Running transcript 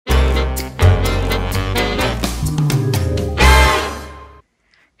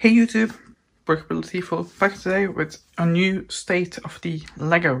Hey YouTube, Brickabilityful back today with a new state of the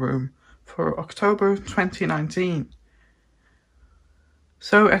Lego room for October 2019.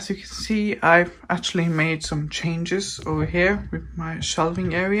 So as you can see, I've actually made some changes over here with my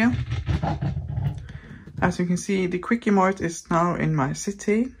shelving area. As you can see, the Quickie Mart is now in my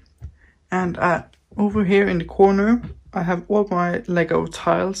city, and over here in the corner I have all my Lego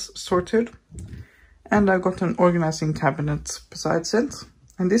tiles sorted, and I've got an organizing cabinet besides it.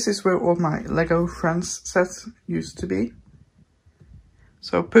 And this is where all my Lego Friends sets used to be.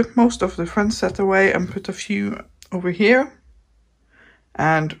 So put most of the Friends set away and put a few over here.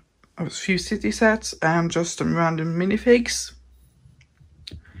 And a few city sets and just some random minifigs.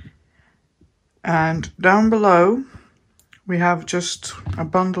 And down below we have just a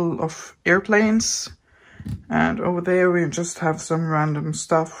bundle of airplanes. And over there we just have some random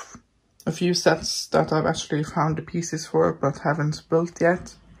stuff. A few sets that I've actually found the pieces for but haven't built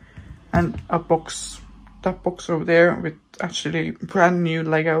yet. And a box, that box over there with actually brand new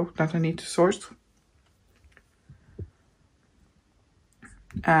Lego that I need to sort.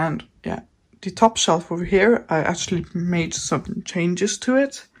 And yeah, the top shelf over here, I actually made some changes to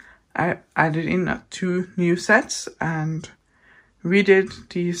it. I added in 2 new sets and redid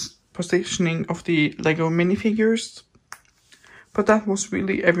the positioning of the Lego minifigures. But that was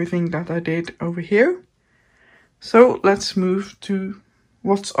really everything that I did over here. So let's move to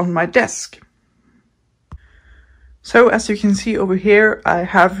what's on my desk. So as you can see over here, I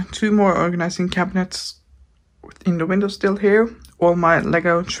have 2 more organizing cabinets in the window still here. All my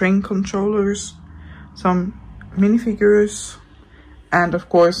Lego train controllers, some minifigures, and of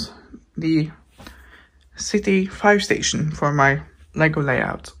course the city fire station for my Lego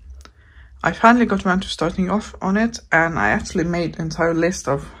layout. I finally got around to starting off on it, and I actually made an entire list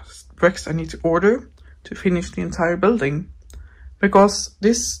of bricks I need to order to finish the entire building. Because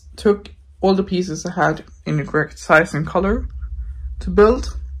this took all the pieces I had in the correct size and color to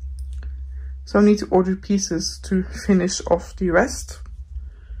build. So I need to order pieces to finish off the rest.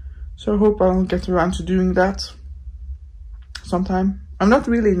 So I hope I'll get around to doing that sometime. I'm not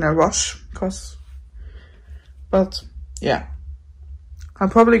really in a rush, but yeah. I'm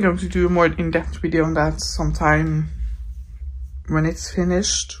probably going to do a more in-depth video on that sometime when it's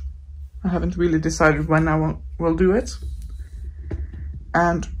finished. I haven't really decided when I will do it.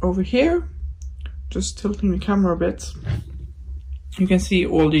 And over here, just tilting the camera a bit, you can see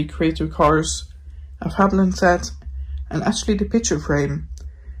all the creator cars, a Fabland set, and actually the picture frame.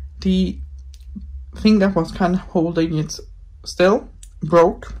 The thing that was kind of holding it still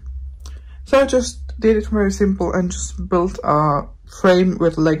broke. So I just did it very simple and just built a frame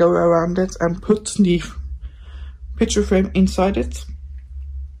with Lego around it and put the picture frame inside it.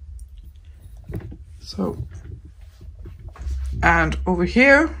 So, and over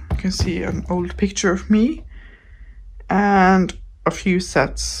here you can see an old picture of me and a few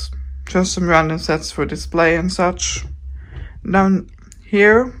sets, just some random sets for display and such. Down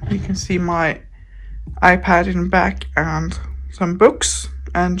here you can see my iPad in the back and some books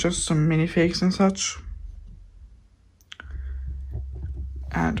and just some minifigs and such.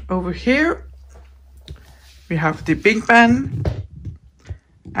 And over here we have the Big Ben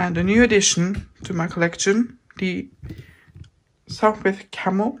and a new addition to my collection, the Southwest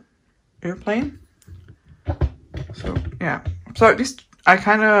Camel airplane. So yeah, so this, I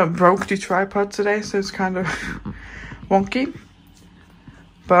kind of broke the tripod today, so it's kind of wonky.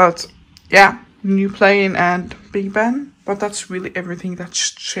 But yeah, new plane and Big Ben. But that's really everything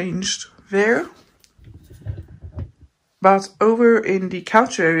that's changed there. But over in the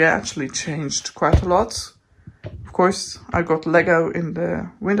couch area actually changed quite a lot. Of course, I got Lego in the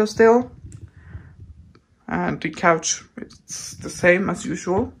window still. And the couch, it's the same as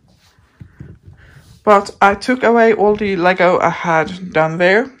usual. But I took away all the Lego I had down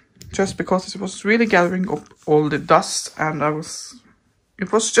there, just because it was really gathering up all the dust, and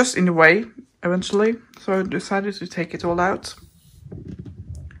it was just in the way eventually. So I decided to take it all out.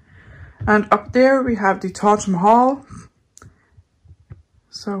 And up there we have the Taj Mahal.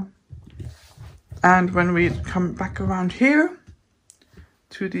 So, and when we come back around here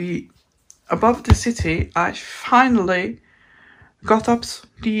to the above the city, I finally got up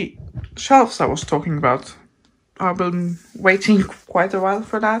the shelves I was talking about. I've been waiting quite a while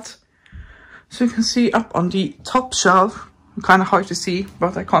for that. So you can see up on the top shelf, kind of hard to see,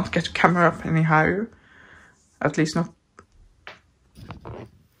 but I can't get the camera up any higher. At least not.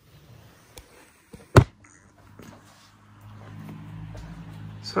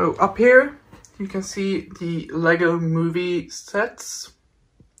 So up here, you can see the Lego movie sets.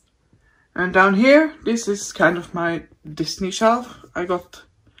 And down here, this is kind of my Disney shelf. I got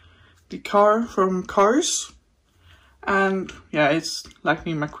the car from Cars. And yeah, it's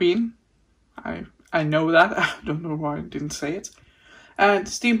Lightning McQueen. I know that. I don't know why I didn't say it. And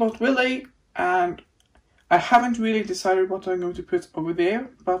Steamboat Willie. And I haven't really decided what I'm going to put over there,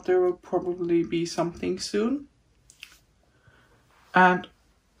 but there will probably be something soon. And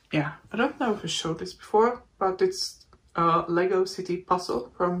yeah, I don't know if I showed this before, but it's a Lego City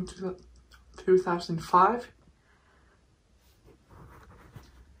puzzle from 2005.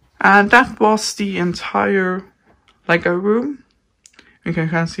 And that was the entire Lego room. You can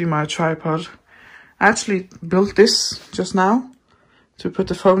kind of see my tripod. I actually built this just now to put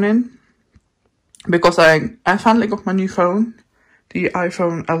the phone in, because I finally got my new phone, the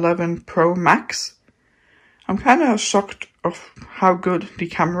iPhone 11 Pro Max. I'm kind of shocked of how good the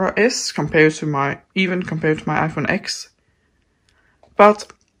camera is compared to my iPhone X.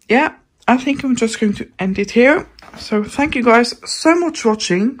 But yeah, I think I'm just going to end it here. So thank you guys so much for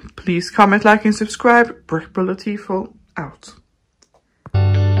watching. Please comment, like and subscribe. Brick Bullet out.